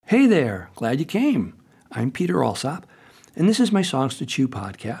Hey there, glad you came. I'm Peter Alsop, and this is my Songs to Chew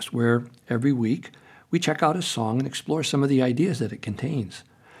podcast, where every week we check out a song and explore some of the ideas that it contains.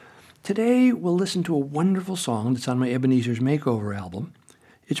 Today, we'll listen to a wonderful song that's on my Ebenezer's Makeover album.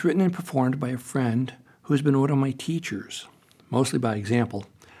 It's written and performed by a friend who has been one of my teachers, mostly by example,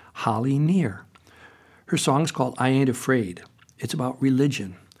 Holly Near. Her song is called I Ain't Afraid. It's about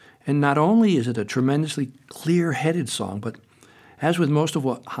religion. And not only is it a tremendously clear-headed song, but as with most of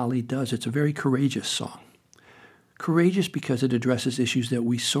what Holly does, it's a very courageous song. Courageous because it addresses issues that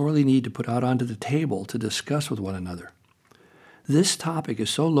we sorely need to put out onto the table to discuss with one another. This topic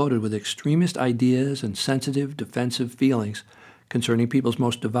is so loaded with extremist ideas and sensitive, defensive feelings concerning people's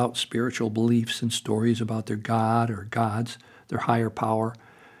most devout spiritual beliefs and stories about their God or gods, their higher power,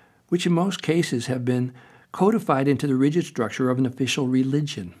 which in most cases have been codified into the rigid structure of an official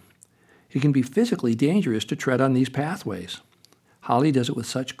religion. It can be physically dangerous to tread on these pathways. Holly does it with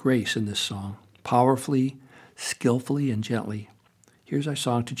such grace in this song, powerfully, skillfully, and gently. Here's our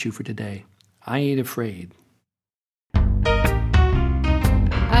song to chew for today. I Ain't Afraid. I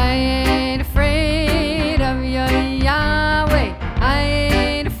ain't afraid of your Yahweh. I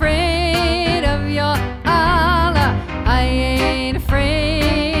ain't afraid of your Allah. I ain't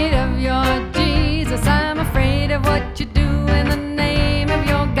afraid of your Jesus. I'm afraid of what you do in the name of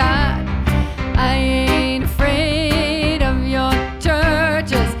your God. I ain't afraid of your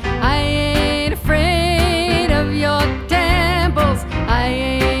churches. I ain't afraid of your temples. I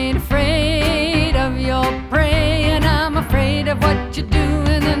ain't afraid of your praying. I'm afraid of what you do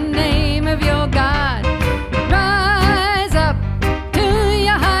in the name of your God. Rise up to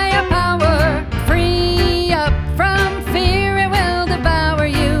your higher power. Free up from fear, it will devour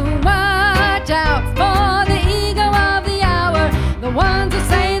you. Watch out for the ego of the hour. The ones who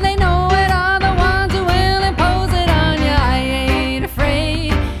say they know it are the ones who will impose it on you. I ain't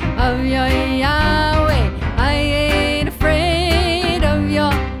afraid of your Yahweh. I ain't afraid of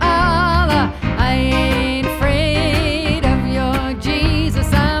your Allah. I ain't afraid of your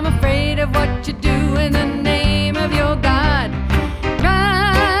Jesus. I'm afraid of what you do in the name of your God.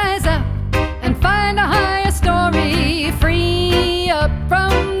 Rise up and find a higher story. Free up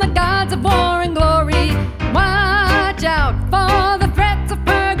from the gods of war and glory. Watch out for the threats of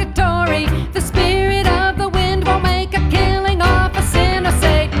purgatory. The spirit of the wind will make a killing off a sinner.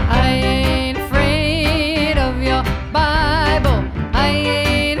 Say, I ain't afraid of your Bible. I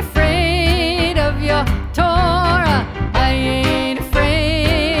ain't afraid of your Torah. I ain't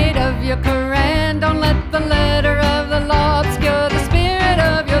afraid of your Quran. Don't let the letter of the law obscure the spirit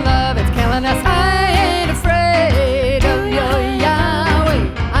of your love. It's killing us. I ain't afraid of your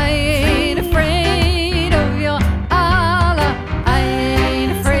Yahweh. I ain't afraid of your Allah. I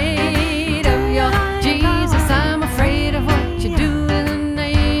ain't afraid of your Jesus. I'm afraid of what you do in the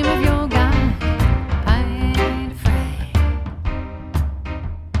name of your God. I ain't afraid.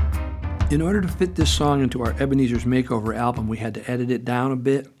 In order to fit this song into our Ebenezer's Makeover album, we had to edit it down a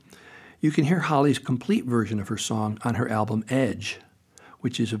bit. You can hear Holly's complete version of her song on her album Edge,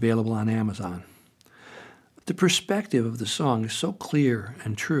 which is available on Amazon. The perspective of the song is so clear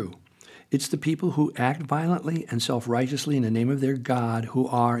and true. It's the people who act violently and self-righteously in the name of their God who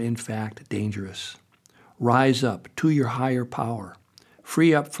are, in fact, dangerous. Rise up to your higher power.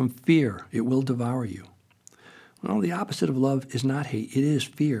 Free up from fear. It will devour you. Well, the opposite of love is not hate. It is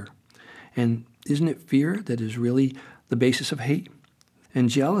fear. And isn't it fear that is really the basis of hate? And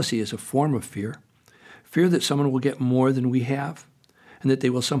jealousy is a form of fear. Fear that someone will get more than we have and that they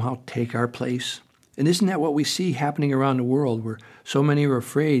will somehow take our place. And isn't that what we see happening around the world, where so many are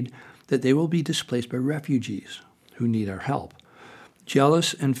afraid that they will be displaced by refugees who need our help?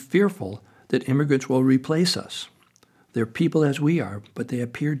 Jealous and fearful that immigrants will replace us. They're people as we are, but they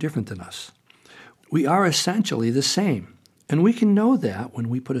appear different than us. We are essentially the same, and we can know that when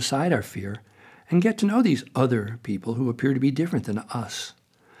we put aside our fear and get to know these other people who appear to be different than us.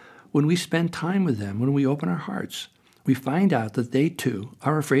 When we spend time with them, when we open our hearts, we find out that they too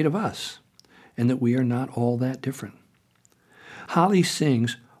are afraid of us and that we are not all that different. Holly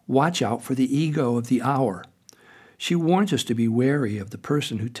sings, "Watch out for the ego of the hour." She warns us to be wary of the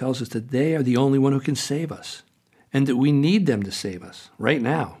person who tells us that they are the only one who can save us and that we need them to save us right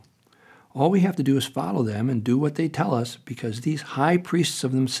now. All we have to do is follow them and do what they tell us, because these high priests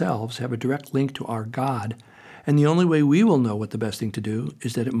of themselves have a direct link to our God, and the only way we will know what the best thing to do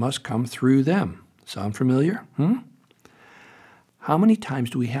is that it must come through them. Sound familiar? How many times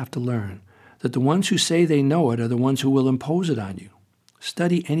do we have to learn that the ones who say they know it are the ones who will impose it on you?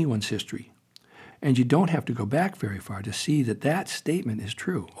 Study anyone's history, and you don't have to go back very far to see that that statement is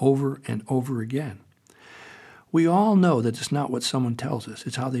true over and over again. We all know that it's not what someone tells us,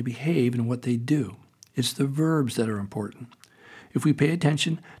 it's how they behave and what they do. It's the verbs that are important. If we pay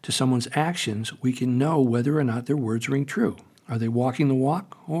attention to someone's actions, we can know whether or not their words ring true. Are they walking the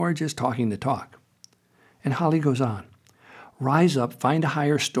walk or just talking the talk? And Holly goes on, rise up, find a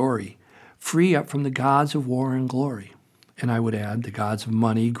higher story, free up from the gods of war and glory. And I would add, the gods of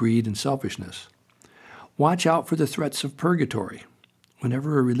money, greed, and selfishness. Watch out for the threats of purgatory.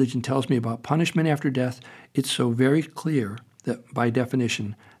 Whenever a religion tells me about punishment after death, it's so very clear that, by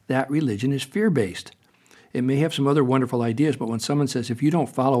definition, that religion is fear-based. It may have some other wonderful ideas, but when someone says, if you don't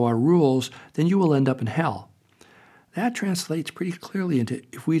follow our rules, then you will end up in hell, that translates pretty clearly into,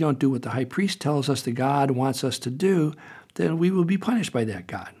 if we don't do what the high priest tells us the God wants us to do, then we will be punished by that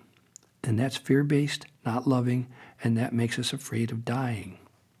God. And that's fear-based, not loving, and that makes us afraid of dying.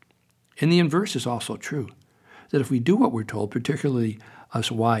 And the inverse is also true, that if we do what we're told, particularly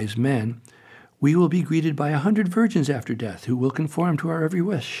us wise men, we will be greeted by 100 virgins after death who will conform to our every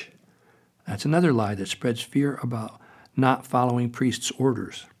wish. That's another lie that spreads fear about not following priests'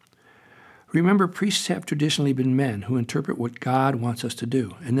 orders. Remember, priests have traditionally been men who interpret what God wants us to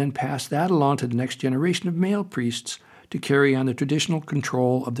do and then pass that along to the next generation of male priests to carry on the traditional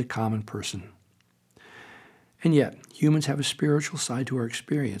control of the common person. And yet, humans have a spiritual side to our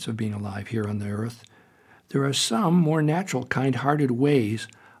experience of being alive here on the earth. There are some more natural, kind-hearted ways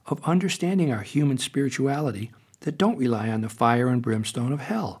of understanding our human spirituality that don't rely on the fire and brimstone of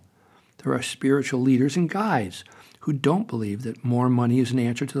hell. There are spiritual leaders and guides who don't believe that more money is an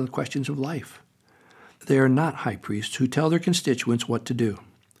answer to the questions of life. They are not high priests who tell their constituents what to do,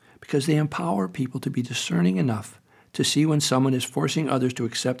 because they empower people to be discerning enough to see when someone is forcing others to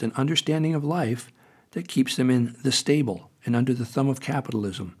accept an understanding of life that keeps them in the stable and under the thumb of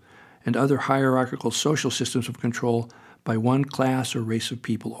capitalism and other hierarchical social systems of control by one class or race of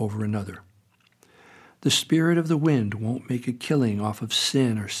people over another. The spirit of the wind won't make a killing off of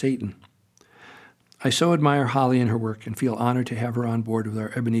sin or Satan. I so admire Holly and her work and feel honored to have her on board with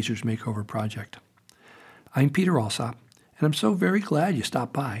our Ebenezer's Makeover project. I'm Peter Alsop, and I'm so very glad you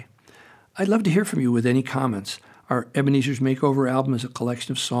stopped by. I'd love to hear from you with any comments. Our Ebenezer's Makeover album is a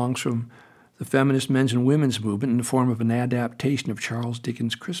collection of songs from the feminist men's and women's movement in the form of an adaptation of Charles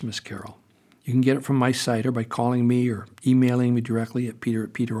Dickens' Christmas Carol. You can get it from my site or by calling me or emailing me directly at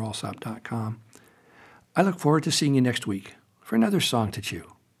peter@peteralsop.com. I look forward to seeing you next week for another song to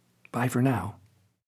chew. Bye for now.